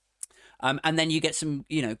 And then you get some,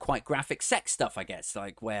 you know, quite graphic sex stuff, I guess,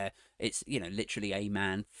 like where it's, you know, literally a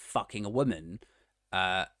man fucking a woman.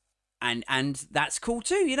 And that's cool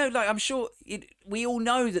too, you know. Like I'm sure we all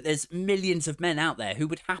know that there's millions of men out there who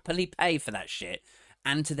would happily pay for that shit,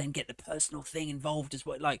 and to then get the personal thing involved as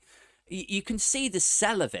well. Like you can see the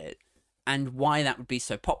sell of it and why that would be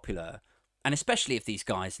so popular, and especially if these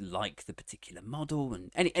guys like the particular model.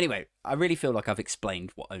 And anyway, I really feel like I've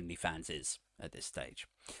explained what OnlyFans is at this stage.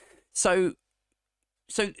 So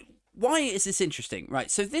why is this interesting? Right.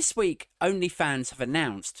 So this week, OnlyFans have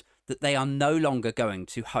announced that they are no longer going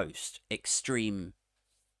to host extreme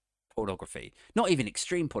pornography. Not even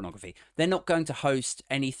extreme pornography. They're not going to host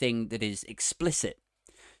anything that is explicit.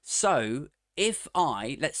 So if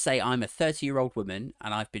let's say I'm a 30-year-old woman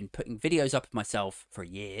and I've been putting videos up of myself for a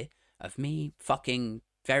year of me fucking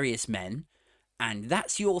various men, and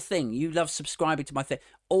that's your thing, you love subscribing to my thing,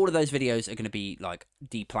 all of those videos are going to be like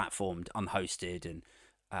deplatformed, unhosted,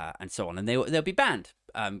 and so on, and they'll be banned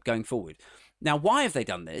going forward. Now, why have they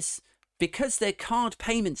done this? Because their card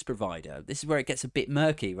payments provider, this is where it gets a bit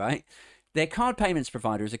murky, right? Their card payments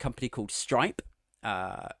provider is a company called Stripe.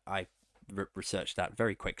 I researched that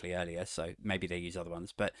very quickly earlier, so maybe they use other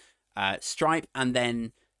ones. But Stripe, and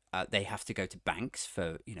then they have to go to banks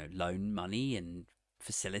for, you know, loan money and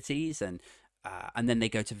facilities, and then they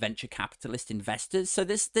go to venture capitalist investors. So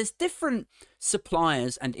there's different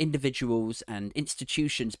suppliers and individuals and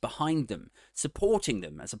institutions behind them, supporting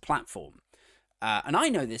them as a platform. And I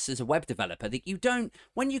know this as a web developer, that you don't,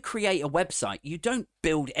 when you create a website, you don't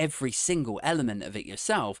build every single element of it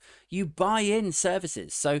yourself. You buy in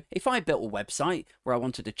services. So if I built a website where I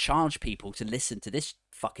wanted to charge people to listen to this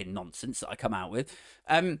fucking nonsense that I come out with,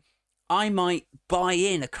 I might buy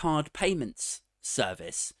in a card payments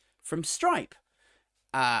service from Stripe.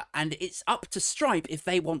 And it's up to Stripe if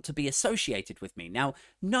they want to be associated with me. Now,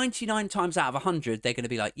 99 times out of 100, they're going to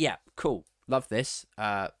be like, yeah, cool, love this,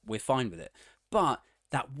 we're fine with it. But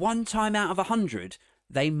that one time out of 100,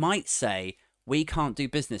 they might say, we can't do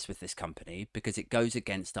business with this company because it goes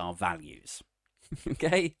against our values.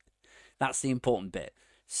 Okay? That's the important bit.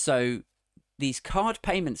 So these card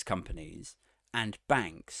payments companies and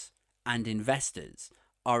banks and investors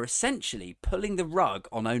are essentially pulling the rug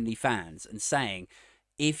on OnlyFans and saying,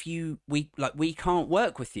 we can't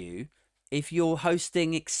work with you if you're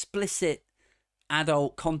hosting explicit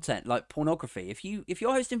adult content like pornography. If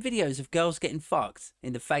you're hosting videos of girls getting fucked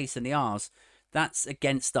in the face and the arse, that's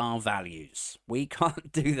against our values. We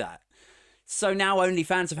can't do that. So now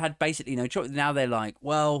OnlyFans have had basically no choice. Now they're like,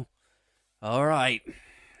 well, all right,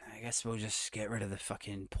 I guess we'll just get rid of the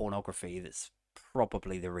fucking pornography. That's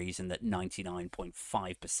probably the reason that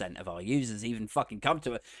 99.5% of our users even fucking come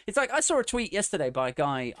to it. It's like, I saw a tweet yesterday by a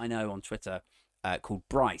guy I know on Twitter called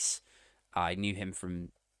Bryce. I knew him from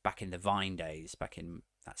back in the Vine days, back in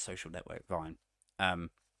that social network Vine.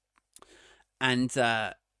 And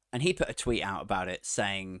he put a tweet out about it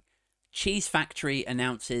saying, Cheese Factory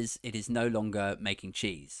announces it is no longer making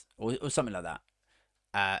cheese, or something like that.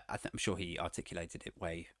 I'm sure he articulated it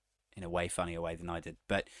in a way funnier way than I did.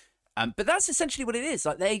 But that's essentially what it is.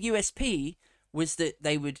 Like, their USP was that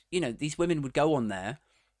they would, you know, these women would go on there,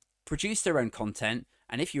 produce their own content,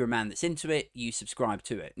 and if you're a man that's into it, you subscribe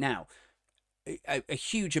to it. Now, a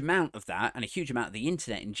huge amount of that, and a huge amount of the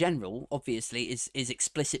internet in general, obviously, is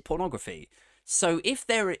explicit pornography. So if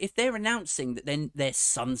they're announcing that then they're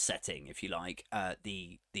sunsetting, if you like,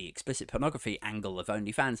 the explicit pornography angle of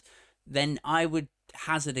OnlyFans, then I would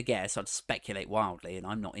hazard a guess, I'd speculate wildly, and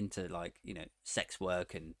I'm not into, like, you know, sex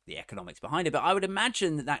work and the economics behind it, but I would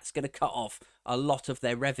imagine that that's going to cut off a lot of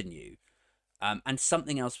their revenue, and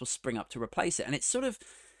something else will spring up to replace it. And it's sort of,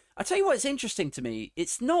 I tell you what, it's interesting to me.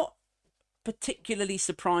 It's not particularly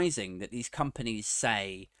surprising that these companies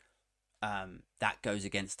say that goes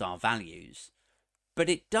against our values, but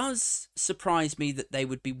it does surprise me that they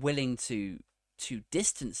would be willing to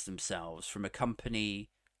distance themselves from a company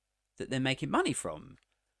that they're making money from.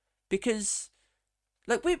 Because,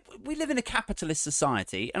 like, we live in a capitalist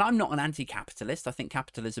society, and I'm not an anti-capitalist. I think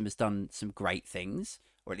capitalism has done some great things,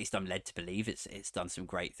 or at least I'm led to believe it's done some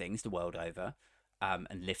great things the world over,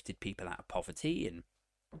 and lifted people out of poverty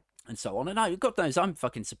and so on. And God knows, I'm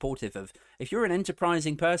fucking supportive of, if you're an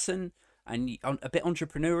enterprising person and a bit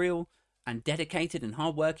entrepreneurial and dedicated and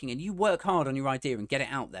hardworking, and you work hard on your idea and get it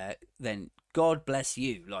out there, then God bless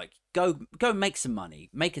you. Like, go make some money,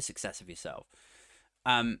 make a success of yourself.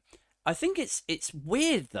 I think it's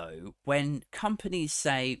weird though when companies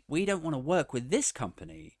say, we don't want to work with this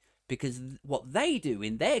company because what they do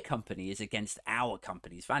in their company is against our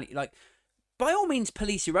company's value. Like, by all means,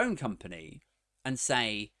 police your own company and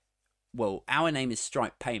say, well, our name is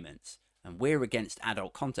Stripe Payments, and we're against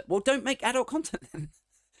adult content. Well, don't make adult content then.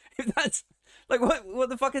 If that's like what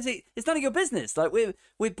the fuck is it? It's none of your business. Like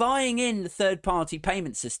we're buying in the third-party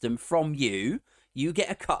payment system from you. You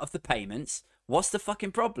get a cut of the payments. What's the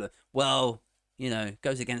fucking problem? Well,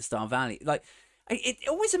 goes against our value. Like, it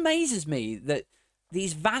always amazes me that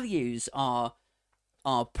these values are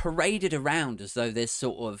paraded around as though there's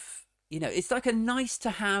sort of, it's like a nice to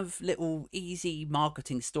have little easy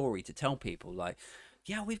marketing story to tell people. Like,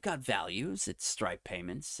 yeah, we've got values at Stripe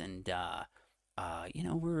Payments, and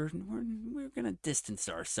we're gonna distance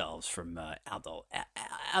ourselves from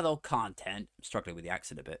adult content. I'm struggling with the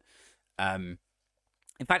accent a bit.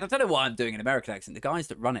 In fact, I don't know why I'm doing an American accent. The guys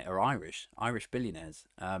that run it are Irish billionaires.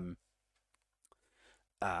 But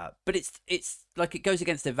it's like it goes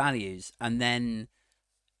against their values, and then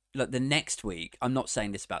like the next week, I'm not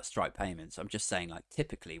saying this about Stripe Payments. I'm just saying like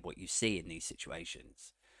typically what you see in these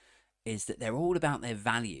situations is that they're all about their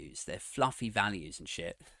values, their fluffy values and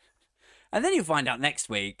shit. And then you find out next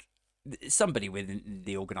week somebody within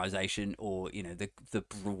the organization, or the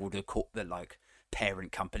broader corporate, like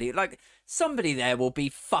parent company, like somebody there will be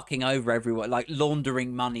fucking over everyone, like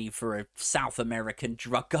laundering money for a South American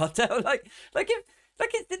drug cartel.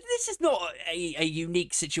 This is not a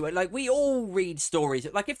unique situation. Like, we all read stories.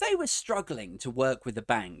 Like, if they were struggling to work with a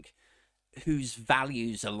bank whose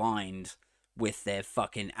values aligned with their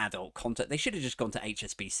fucking adult content, they should have just gone to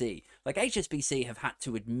HSBC. Like, HSBC have had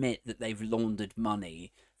to admit that they've laundered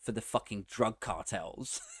money for the fucking drug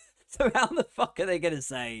cartels. So how the fuck are they going to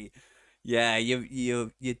say, yeah,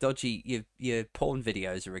 your dodgy, your porn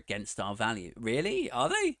videos are against our value? Really? Are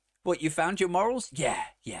they? What, you found your morals? Yeah,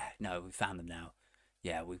 no, we found them now.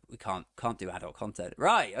 Yeah, we can't do adult content.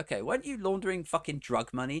 Right, okay. Weren't you laundering fucking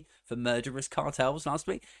drug money for murderous cartels last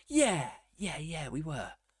week? Yeah, we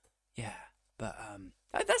were. Yeah, but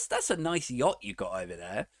that's a nice yacht you got over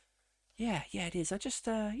there. Yeah, it is. I just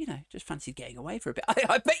just fancied getting away for a bit.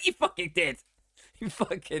 I bet you fucking did. You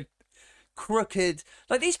fucking crooked.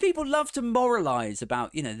 Like, these people love to moralize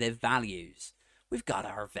about, their values. We've got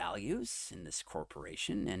our values in this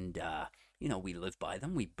corporation, and we live by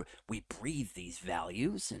them. We breathe these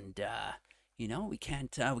values, and we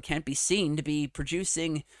can't be seen to be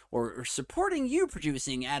producing or supporting you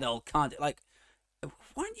producing adult content. Like,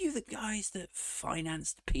 weren't you the guys that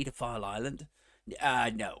financed Pedophile Island?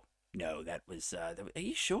 No, that was. Are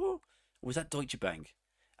you sure? Or was that Deutsche Bank?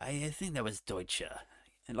 I think that was Deutsche.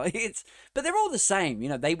 And but they're all the same.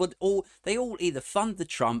 They all either fund the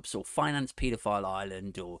Trumps or finance Pedophile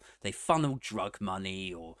Island, or they funnel drug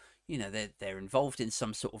money, or they're involved in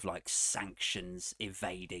some sort of like sanctions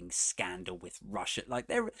evading scandal with Russia. Like,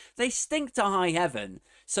 they stink to high heaven.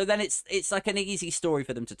 So then it's like an easy story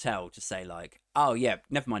for them to tell, to say like, oh yeah,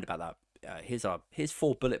 never mind about that. Here's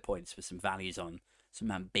 4 bullet points for some values, on some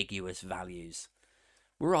ambiguous values.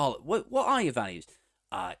 What are your values?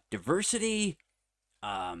 Diversity,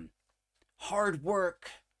 hard work,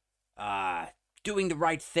 doing the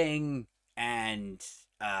right thing, and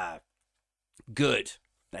good.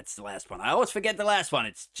 That's the last one. I always forget the last one.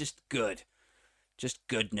 It's just good. Just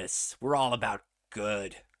goodness. We're all about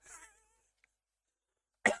good.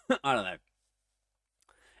 I don't know.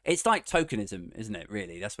 It's like tokenism, isn't it,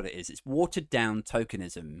 really? That's what it is. It's watered down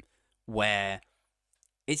tokenism, where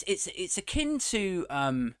it's akin to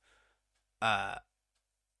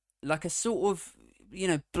like a sort of,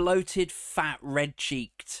 bloated, fat,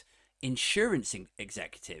 red-cheeked insurance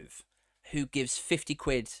executive who gives 50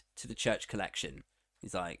 quid to the church collection.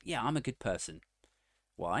 He's like, yeah, I'm a good person.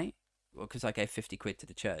 Why? Well, because I gave 50 quid to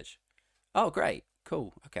the church. Oh, great.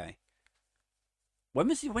 Cool. Okay. When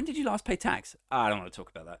did you last pay tax? I don't want to talk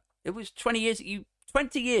about that. It was 20 years.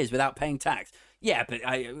 20 years without paying tax. Yeah, but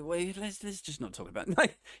let's just not talk about it.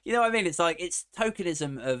 Like, you know what I mean? It's like, it's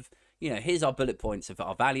tokenism of, here's our bullet points of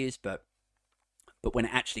our values, but when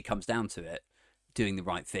it actually comes down to it, doing the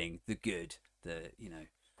right thing, the good, the,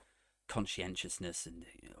 conscientiousness, and,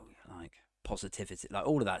 like, positivity, like,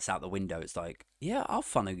 all of that's out the window. It's like, yeah, I'll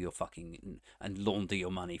funnel your fucking and launder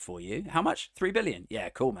your money for you. How much? 3 billion? Yeah,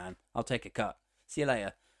 cool, man. I'll take a cut. See you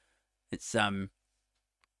later. It's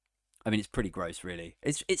it's pretty gross, really.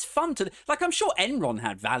 It's fun to, like, I'm sure Enron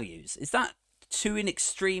had values. Is that too an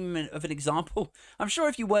extreme of an example? I'm sure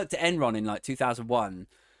if you worked at Enron in like 2001,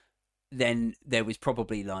 then there was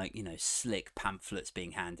probably like, slick pamphlets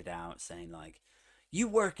being handed out saying like, you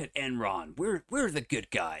work at Enron, we're the good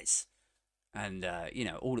guys. And,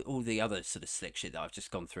 all the other sort of slick shit that I've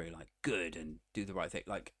just gone through, like good and do the right thing.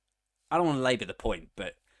 Like, I don't want to labour the point,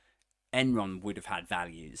 but Enron would have had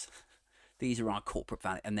values. These are our corporate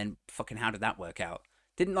values. And then fucking how did that work out?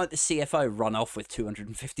 Didn't like the CFO run off with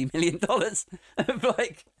 $250 million of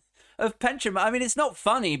of pension. I mean, it's not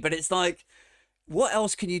funny, but it's like, what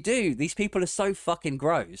else can you do? These people are so fucking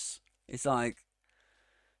gross. It's like,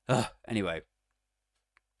 anyway.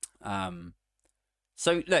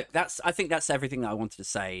 So look, I think that's everything that I wanted to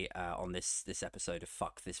say on this episode of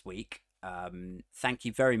Fuck This Week. Thank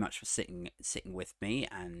you very much for sitting with me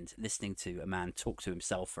and listening to a man talk to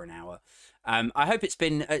himself for an hour. I hope it's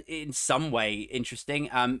been in some way interesting.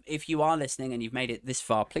 If you are listening and you've made it this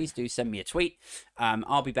far, please do send me a tweet.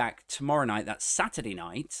 I'll be back tomorrow night. That's Saturday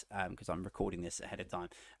night, because I'm recording this ahead of time.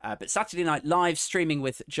 But Saturday night, live streaming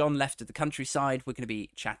with John Left of the Countryside. We're going to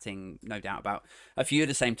be chatting, no doubt, about a few of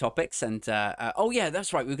the same topics. And oh yeah,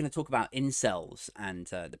 that's right. We're going to talk about incels and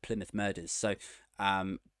the Plymouth murders. So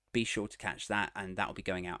be sure to catch that, and that will be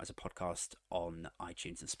going out as a podcast on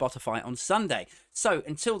iTunes and Spotify on Sunday. So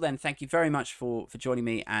until then, thank you very much for joining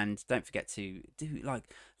me, and don't forget to do like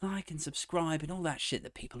and subscribe and all that shit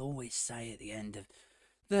that people always say at the end of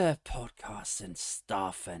the podcast and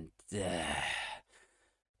stuff. And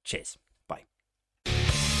cheers.